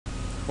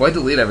Well, I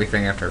delete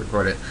everything after I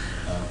record it.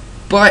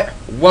 But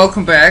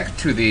welcome back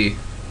to the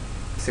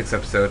 6th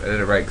episode. I did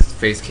it right because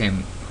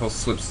facecam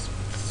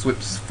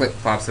flip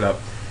flops it up.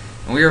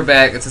 And we are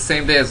back. It's the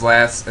same day as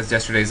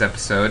yesterday's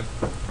episode.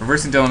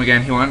 Reversing Dylan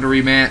again. He wanted a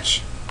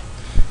rematch,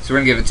 so we're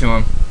gonna give it to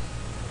him.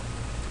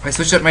 I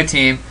switched up my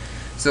team.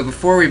 So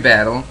before we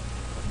battle,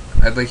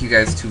 I'd like you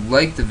guys to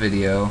like the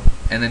video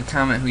and then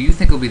comment who you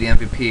think will be the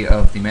MVP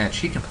of the match.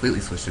 He completely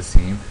switched his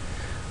team.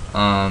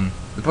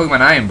 The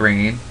Pokemon I am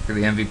bringing for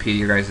the MVP,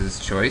 your guys'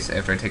 choice,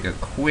 after I take a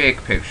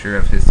quick picture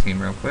of his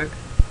team real quick.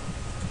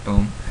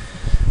 Boom.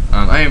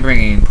 I am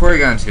bringing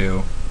Porygon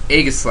 2,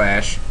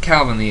 Aegislash,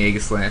 Calvin the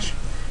Aegislash,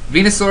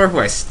 Venusaur, who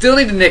I still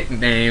need to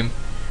nickname,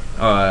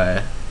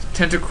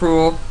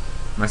 Tentacruel,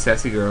 my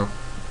sassy girl,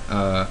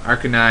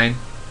 Arcanine,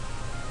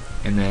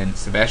 and then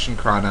Sebastian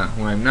Crawdaunt,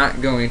 who I'm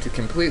not going to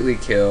completely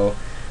kill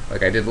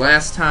like I did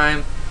last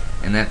time,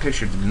 and that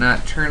picture did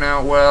not turn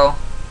out well.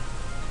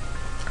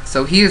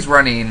 So he is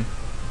running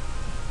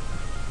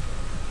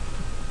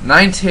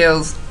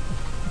Ninetales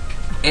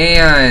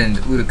and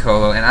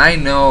Ludicolo, and I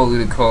know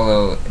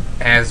Ludicolo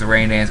has the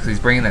Rain Dance because he's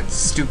bringing that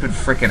stupid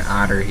frickin'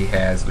 otter he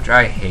has, which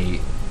I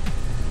hate,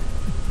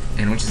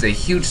 and which is a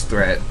huge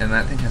threat, and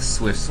that thing has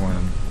Swift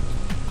Swim.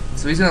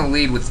 So he's going to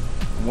lead with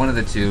one of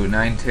the two,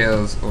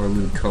 Ninetales or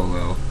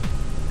Ludicolo,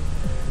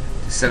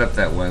 to set up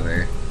that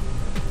weather,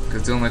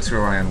 because Dylan likes to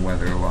rely on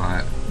weather a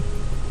lot.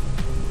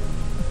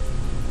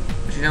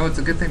 But you know, it's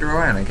a good thing to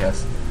rely on, I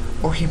guess.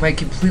 Or he might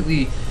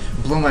completely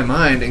blow my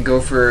mind and go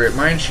for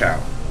Mind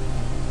Shout.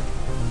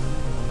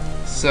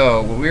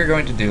 So, what we're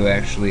going to do,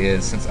 actually,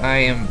 is, since I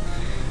am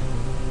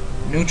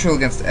neutral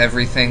against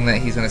everything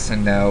that he's going to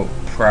send out,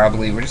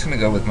 probably, we're just going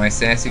to go with my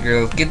sassy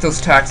girls, get those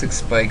toxic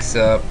spikes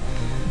up,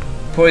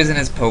 poison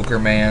his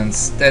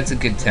Pokermans. That's a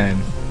good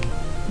time.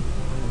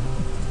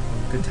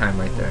 Good time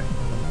right there.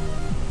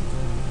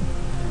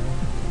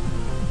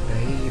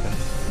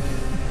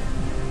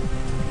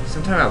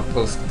 Sometime I'll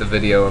post the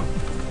video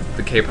of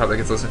the K-pop that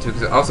gets listened to,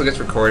 because it also gets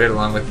recorded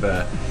along with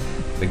the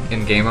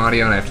in-game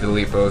audio, and I have to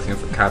delete both, you know,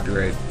 for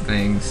copyright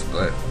things,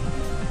 but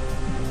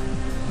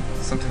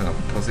sometime I'll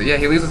post it. Yeah,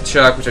 he leaves with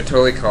Chuck, which I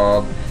totally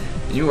called.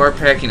 You are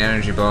packing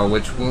Energy Ball,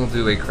 which will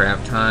do a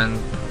crap ton,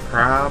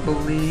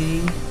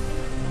 probably.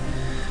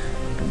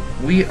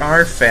 We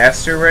are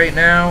faster right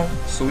now,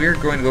 so we are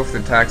going to go for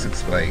the Toxic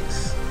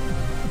Spikes.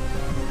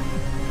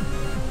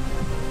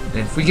 And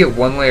if we get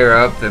one layer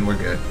up, then we're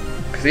good.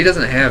 Because he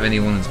doesn't have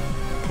anyone's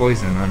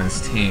poison on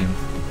his team.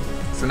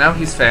 So now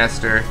he's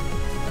faster,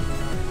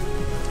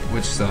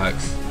 which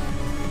sucks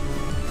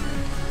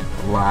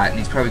a lot. And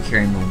he's probably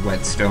carrying the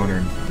Whetstone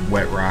or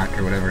Wet Rock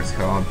or whatever it's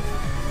called.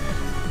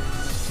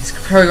 He's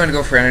probably going to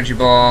go for Energy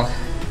Ball.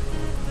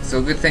 So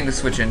a good thing to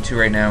switch into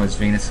right now is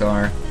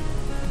Venusaur,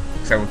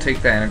 because I will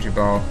take that Energy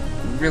Ball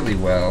really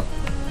well.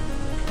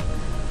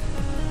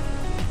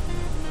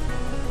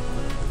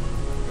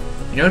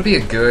 You know what would be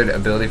a good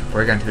ability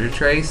for Porygon 2 to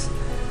trace?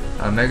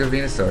 Mega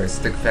Venusaur,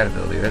 Stick Fat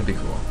ability. That'd be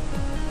cool.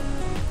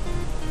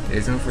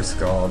 He's in for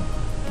Scald,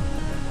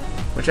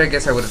 which I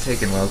guess I would have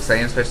taken well, because I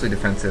am especially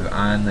defensive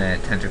on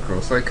that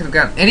Tentacruel, so I could have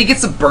gotten... And he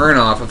gets a burn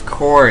off, of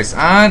course,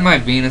 on my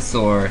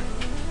Venusaur.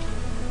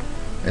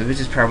 That bitch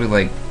is probably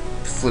like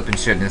flipping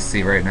shit in his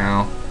seat right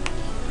now.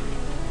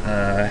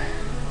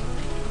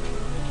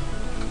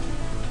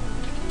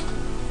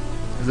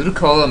 Is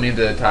Ludicolo immune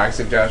to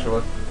Toxic,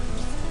 Joshua?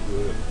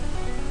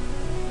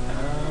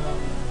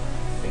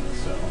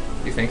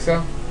 You think so?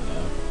 Yeah.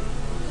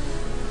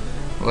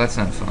 Well, that's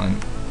not fun.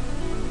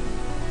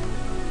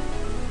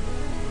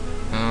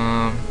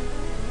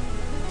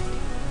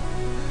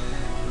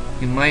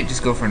 You might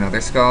just go for another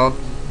Scald.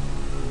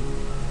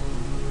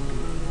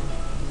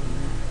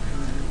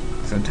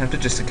 So I'm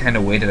tempted just to kind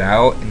of wait it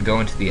out and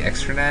go into the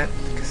extra net,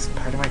 because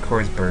part of my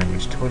core is burned,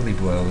 which totally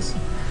blows.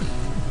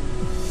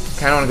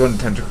 Kind of want to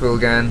go into Tentacruel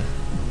again.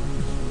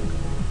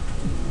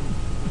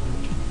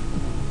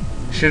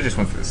 Should have just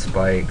went for the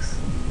spikes.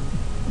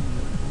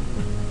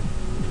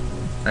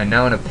 I'm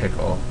now in a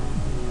pickle.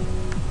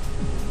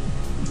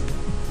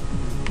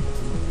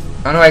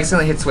 Oh no, I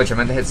accidentally hit switch. I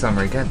meant to hit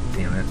summary. God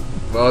damn it.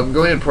 Well, I'm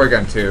going into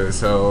Porygon 2,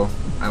 so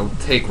I'll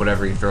take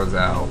whatever he throws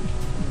out.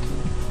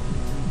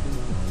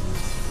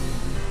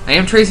 I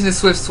am tracing his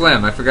Swift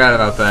Swim. I forgot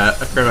about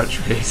that. I forgot about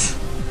Trace.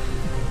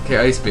 Okay,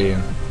 Ice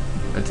Beam.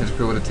 That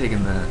Tentacruel would have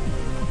taken that.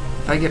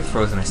 If I get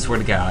frozen, I swear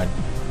to God.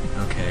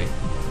 Okay.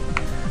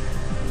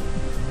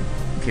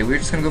 Okay, we're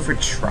just gonna go for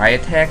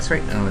Tri-Attacks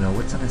right now. Oh no,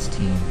 what's on his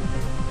team?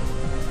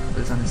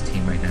 What is on his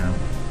team right now?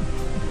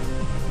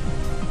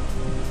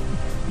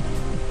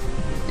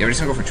 Yeah, we're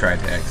just gonna go for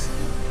Tri-Attacks.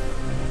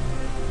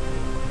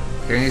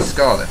 You're gonna need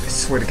Scald. I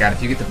swear to God,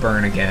 if you get the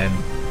burn again.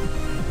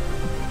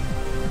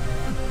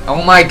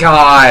 Oh my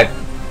God!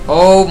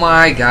 Oh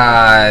my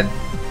God!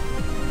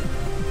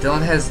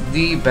 Dylan has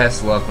the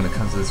best luck when it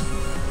comes to this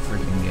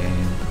freaking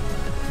game.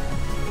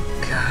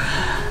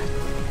 God.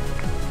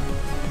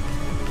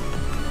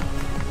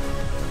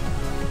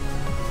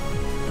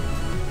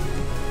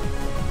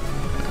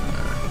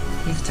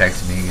 He's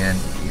texting me again.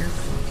 You're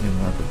fucking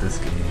in love with this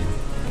game.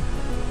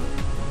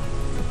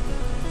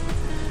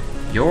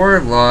 Your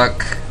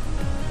luck.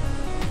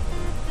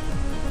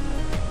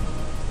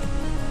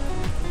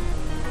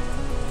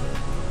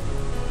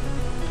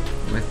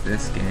 With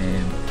this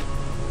game.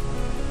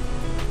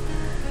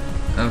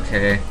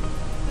 Okay.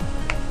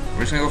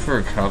 We're just gonna go for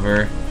a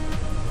cover.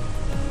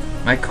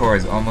 My core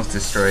is almost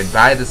destroyed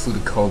by this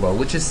Ludicolo,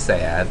 which is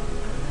sad.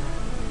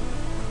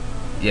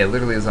 Yeah,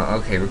 literally is on.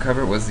 Okay,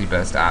 recover was the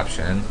best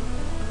option.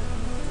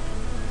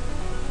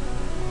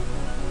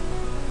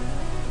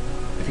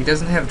 If he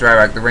doesn't have dry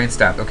rock, the rain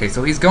stopped. Okay,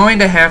 so he's going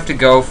to have to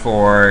go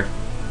for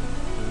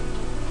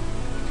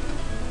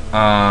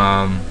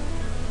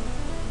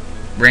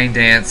Rain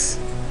Dance.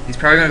 He's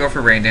probably gonna go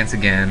for Rain Dance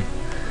again.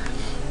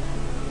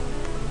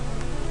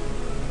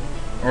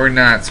 Or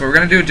not. So what we're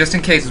gonna do, just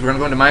in case, is we're gonna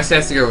go into my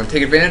stats to go and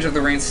take advantage of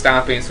the rain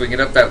stopping so we can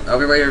get up that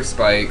other layer of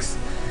spikes.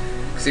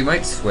 Because he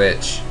might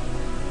switch.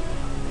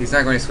 He's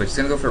not going to switch. He's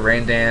gonna go for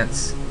Rain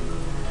Dance.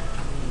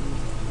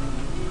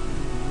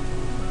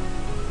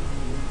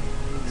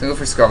 He's gonna go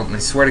for Scald, and I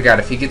swear to God,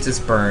 if he gets this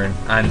burn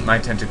on my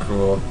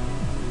Tentacruel.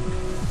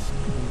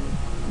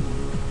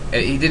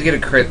 He did get a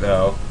crit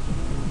though.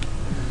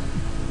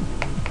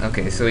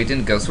 Okay, so he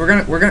didn't go. So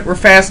we're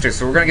faster,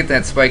 so we're gonna get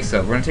that spikes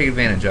up. We're gonna take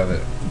advantage of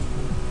it.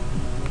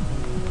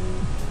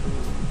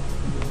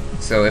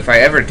 So if I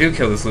ever do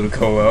kill this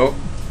Ludicolo,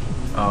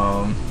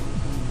 oh,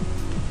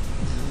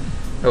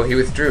 he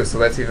withdrew, so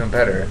that's even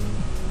better.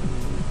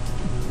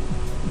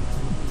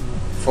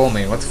 Full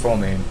main, what's full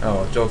main?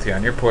 Oh,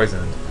 Jolteon, you're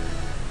poisoned.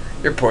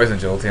 You're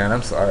poisoned, Jolteon,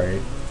 I'm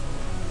sorry.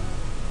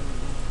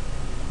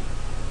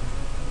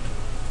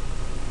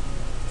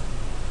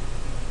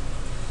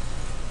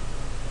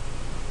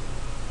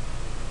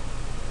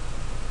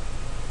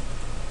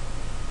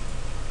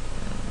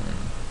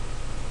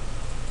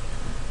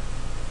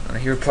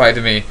 He replied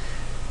to me.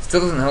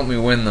 Still doesn't help me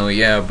win though,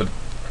 yeah, but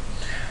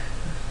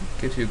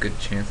gives you a good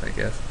chance, I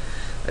guess.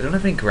 I don't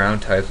have any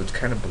ground types, which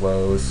kind of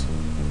blows.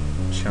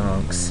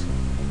 Chunks.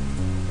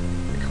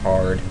 Like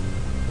hard.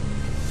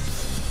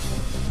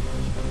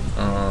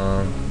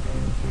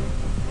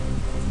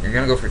 You're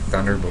gonna go for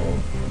Thunderbolt.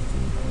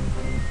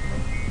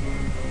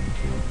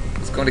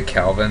 Let's go into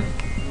Calvin.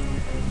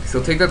 So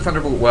he'll take that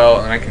Thunderbolt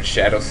well, and I can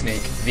Shadow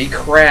Sneak the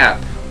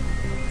crap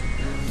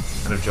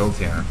out of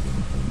Jolteon.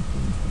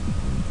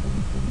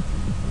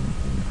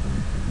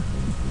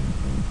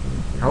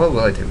 How well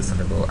will I take the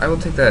Thunderbolt? I will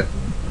take that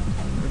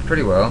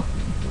pretty well.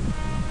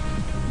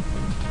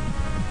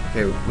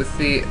 Okay, with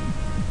the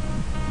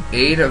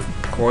aid of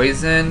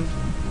Poison...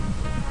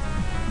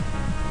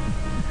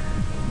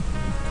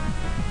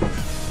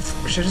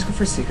 Or should I just go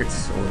for Secret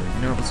Sword?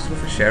 No, let's just go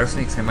for Shadow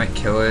Sneaks. I might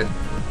kill it.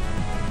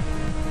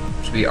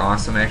 Which would be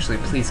awesome, actually.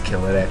 Please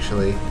kill it,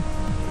 actually.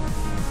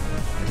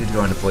 I did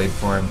go into Blade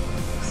form.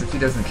 Because if he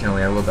doesn't kill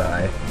me, I will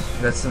die.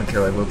 If that doesn't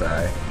kill, I will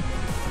die.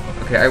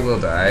 Okay, I will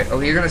die. Oh,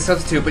 you're gonna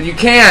substitute, but you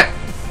can't!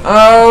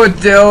 Oh,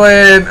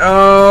 Dylan!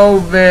 Oh,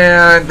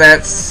 man,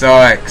 that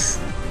sucks.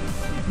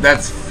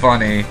 That's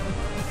funny.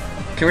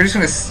 Okay, we're just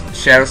gonna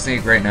Shadow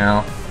Sneak right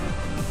now.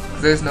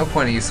 There's no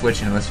point in you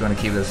switching unless you want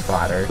to keep this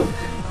fodder.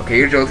 Okay,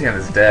 your Jolteon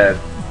is dead.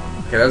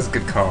 Okay, that was a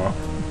good call.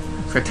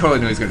 So I totally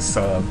knew he was gonna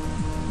sub.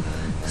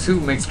 Who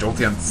makes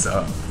Jolteon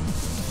sub?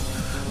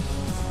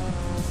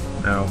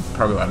 No,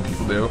 probably a lot of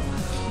people do.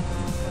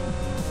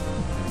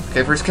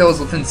 Okay, first kill is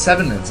within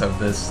 7 minutes of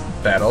this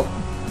battle.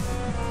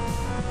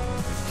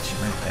 Get you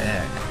right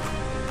back.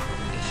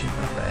 Get you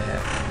right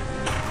back.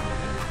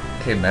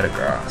 Okay,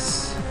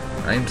 Metagross.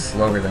 I'm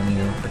slower than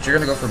you, but you're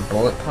gonna go for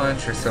Bullet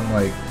Punch or some,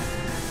 like,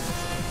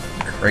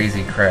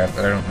 crazy crap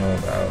that I don't know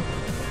about.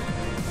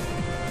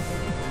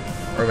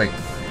 Or, like,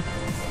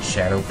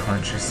 Shadow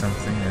Punch or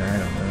something, or I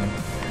don't know.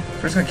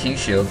 First one, King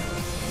Shield.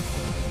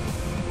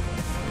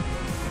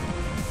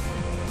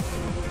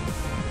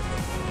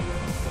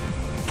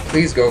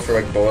 Please go for,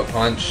 like, Bullet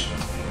Punch.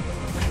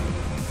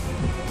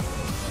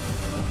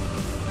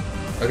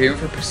 Okay, even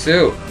for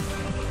Pursuit.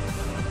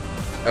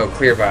 Oh,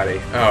 Clear Body.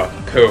 Oh,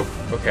 cool.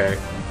 Okay.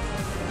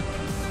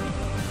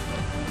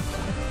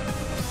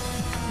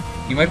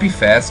 You might be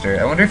faster.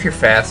 I wonder if you're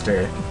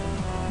faster.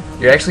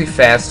 You're actually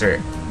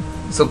faster.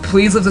 So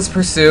please live this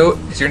Pursuit,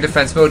 because you're in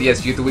defense mode.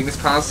 Yes, you get the weakness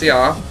policy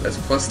off. That's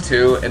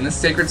 +2, and this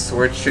Sacred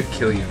Sword should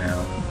kill you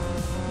now.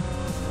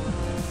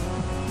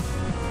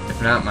 If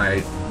not,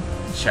 my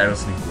Shadow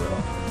Sneak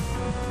will.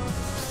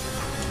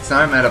 So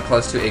now I'm at a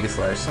 +2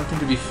 Aegislash, something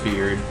to be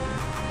feared.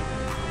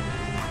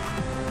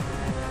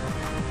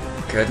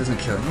 Okay, that doesn't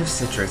kill him. You have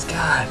Citrus.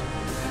 God!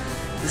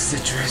 The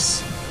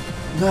Citrus.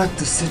 Not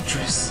the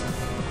Citrus.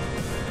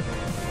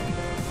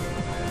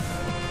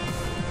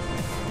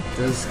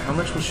 How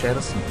much will Shadow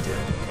Sneak do?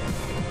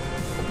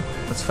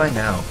 Let's find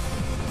out.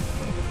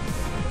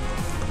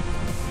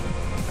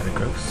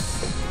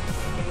 Metagross.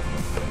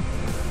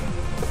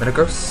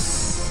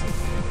 Metagross.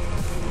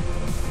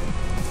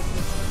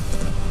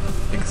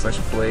 Aegislash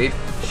Blade.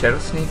 Shadow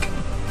Sneak.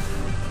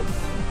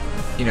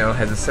 You know,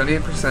 has a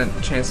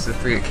 78% chance to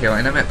 3-hit KO,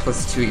 and I'm at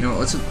 +2. You know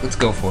what? Let's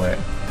go for it.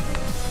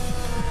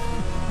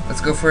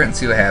 Let's go for it and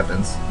see what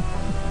happens.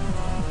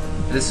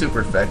 It is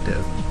super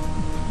effective.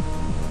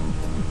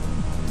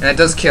 And that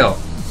does kill.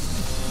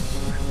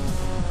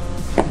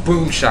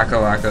 Boom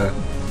shakalaka.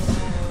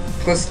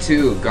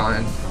 +2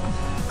 gone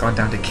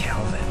down to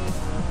Calvin.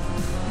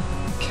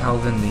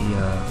 Calvin the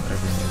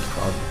whatever his name's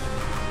called.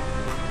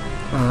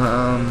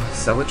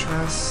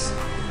 Celatras?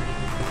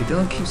 Okay,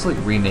 Dylan keeps like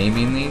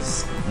renaming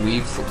these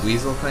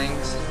weasel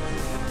things.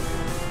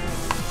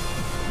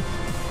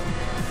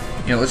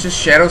 You know, let's just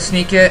shadow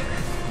sneak it.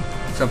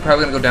 So I'm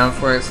probably gonna go down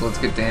for it, so let's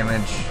get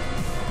damage.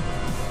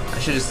 I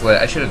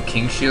should have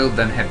King Shield,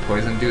 then had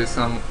poison do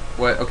some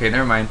what okay,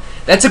 never mind.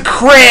 That's a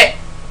crit!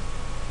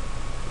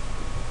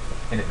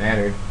 And it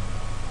mattered.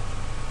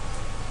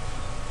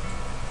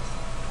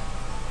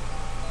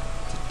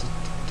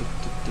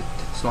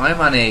 So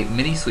I'm on a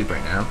mini sweep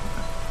right now.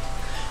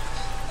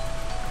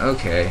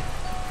 Okay.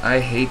 I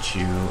hate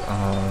you,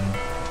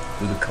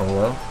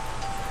 Ludicolo.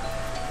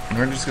 And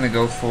we're just gonna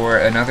go for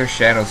another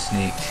Shadow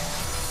Sneak.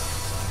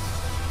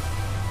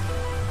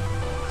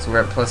 So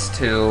we're at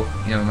 +2.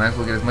 You know, we might as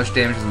well get as much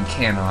damage as we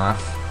can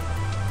off.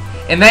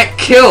 And that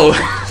killed!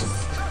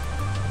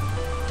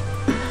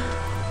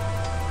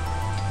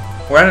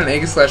 We're on an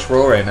Egg/Slash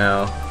roll right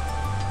now.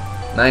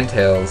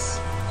 Ninetales.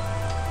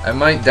 I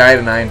might die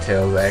to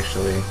Ninetales,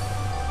 actually.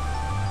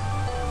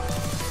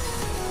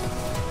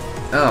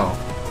 Oh.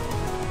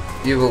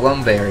 You have a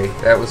Lumberry.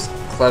 That was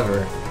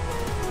clever.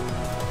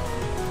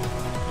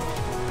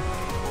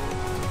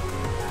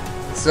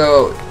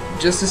 So,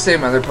 just to save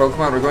my other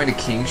Pokemon, we're going to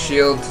King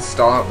Shield to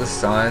stall out the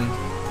sun.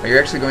 Or you're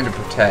actually going to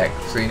Protect,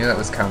 so you knew that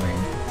was coming.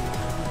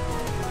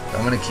 So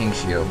I'm going to King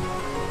Shield.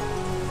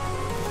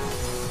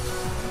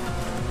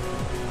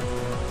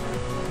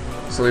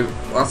 So we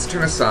lost the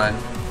turn of Sun,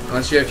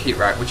 unless you have Heat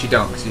Rock, which you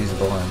don't because you use a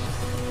Balloon.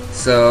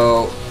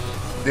 So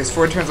there's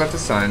 4 turns left of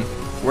Sun.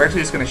 We're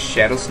actually just going to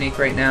Shadow Sneak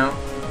right now,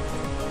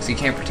 so he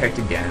can't Protect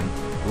again.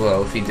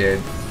 Well, if he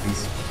did,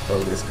 he's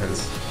bogus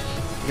because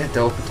he got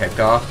double Protect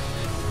off,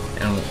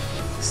 and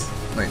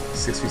like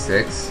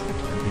 6v6.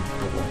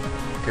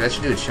 Okay, that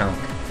should do a chunk.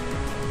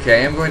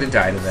 Okay, I am going to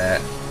die to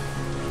that.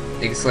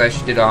 Egg/Slash,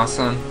 you did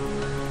awesome.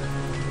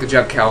 Good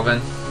job,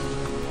 Calvin.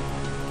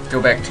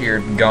 Go back to your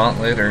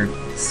Gauntlet or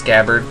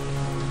Scabbard.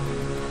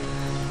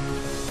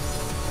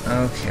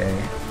 Okay.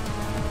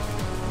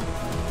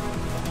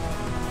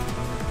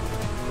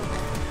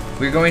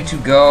 We're going to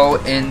go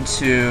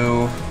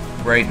into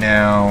right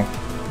now.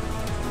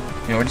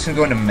 You know, we're just gonna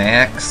go into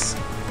max.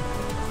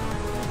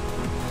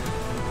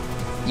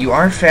 You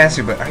are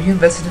faster, but are you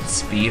invested in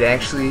speed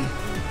actually?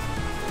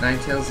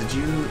 Ninetales,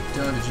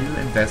 Dylan, did you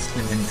invest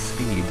in any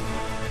speed?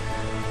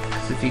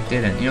 Because if you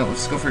didn't, you know,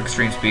 let's go for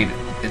extreme speed.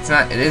 It's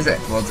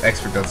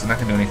expert build, so it's not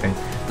gonna do anything.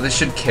 But this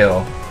should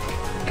kill.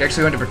 We're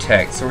actually going to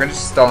Protect, so we're gonna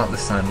just stall out the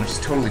sun, which is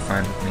totally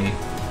fine with me.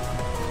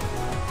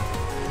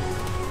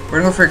 We're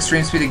gonna go for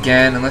extreme speed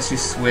again, unless you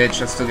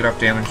switch. I'll still get off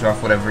damage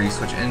off whatever you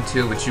switch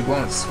into, which you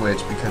won't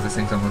switch because this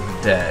thing's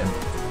almost dead.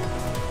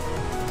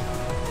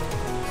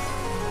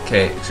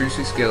 Okay,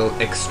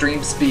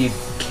 extreme speed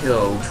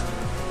killed.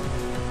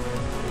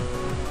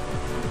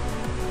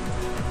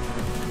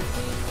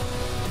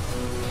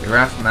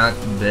 Ralph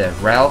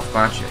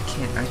Macchio.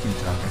 I can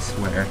talk, I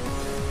swear.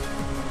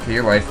 Okay,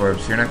 your Life Orb,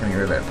 so you're not gonna get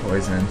rid of that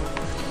poison.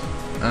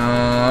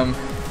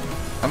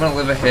 I'm gonna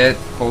live a hit,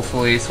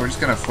 hopefully, so we're just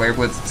gonna Flare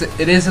Blitz.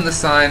 It is in the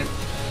sun.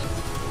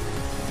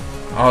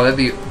 Oh, that'd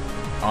be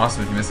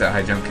awesome if you missed that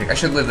high jump kick. I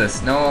should live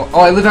this. No. Oh,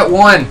 I live at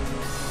 1!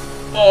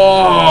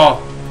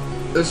 Oh!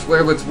 This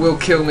Flare Blitz will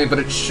kill me, but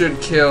it should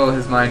kill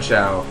his Mind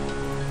Shadow.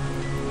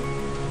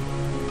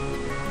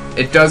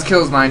 It does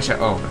kill his Mind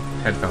Shadow. Oh,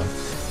 headphone.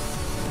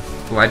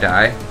 Will I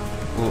die?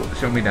 Will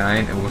show me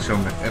dying. It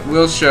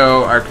will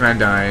show Arcanine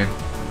dying.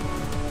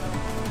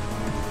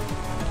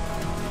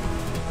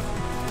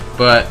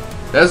 But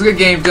that was a good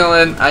game,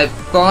 Dylan. I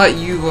thought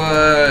you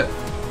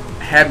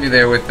had me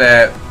there with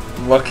that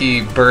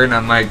lucky burn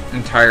on my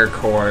entire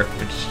core,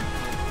 which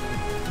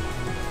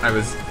I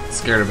was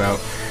scared about.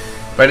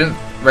 But I didn't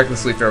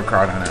recklessly throw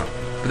Crawdon out.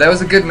 But that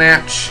was a good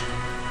match.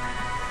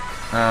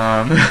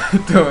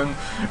 Dylan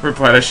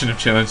replied, I shouldn't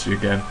have challenged you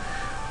again.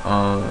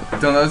 Dylan,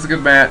 that was a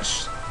good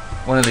match.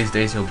 One of these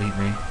days you'll beat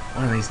me.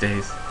 One of these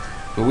days.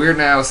 But we're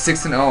now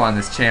 6-0 on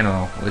this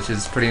channel, which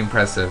is pretty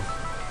impressive.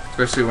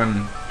 Especially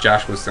when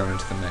Josh was thrown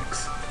into the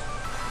mix.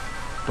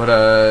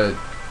 But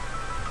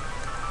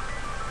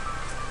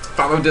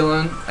follow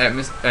Dylan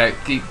at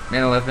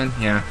GeekMan11,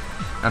 yeah,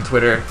 on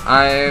Twitter.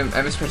 I'm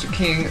at Mr. Patrick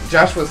King.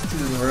 Joshua's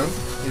in the room.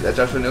 He's at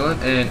Joshua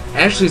Newland, and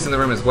Ashley's in the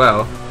room as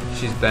well.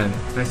 She's been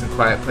nice and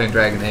quiet playing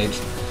Dragon Age.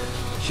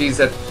 She's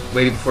at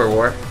Lady Before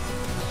War.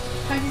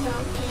 How do you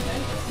know?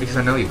 Because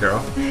I know you,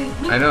 girl.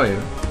 I know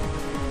you.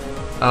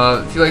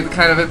 If you like the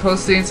kind of it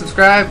posting,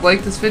 subscribe,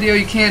 like this video.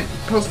 You can't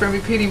post for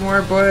MVP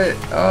anymore, but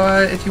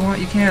if you want,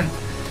 you can.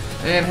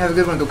 And have a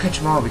good one. Go catch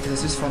them all, because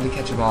it's just fun to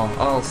catch them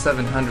all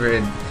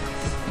 700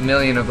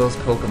 million of those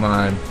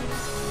Pokemon.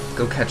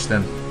 Go catch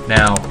them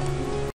now.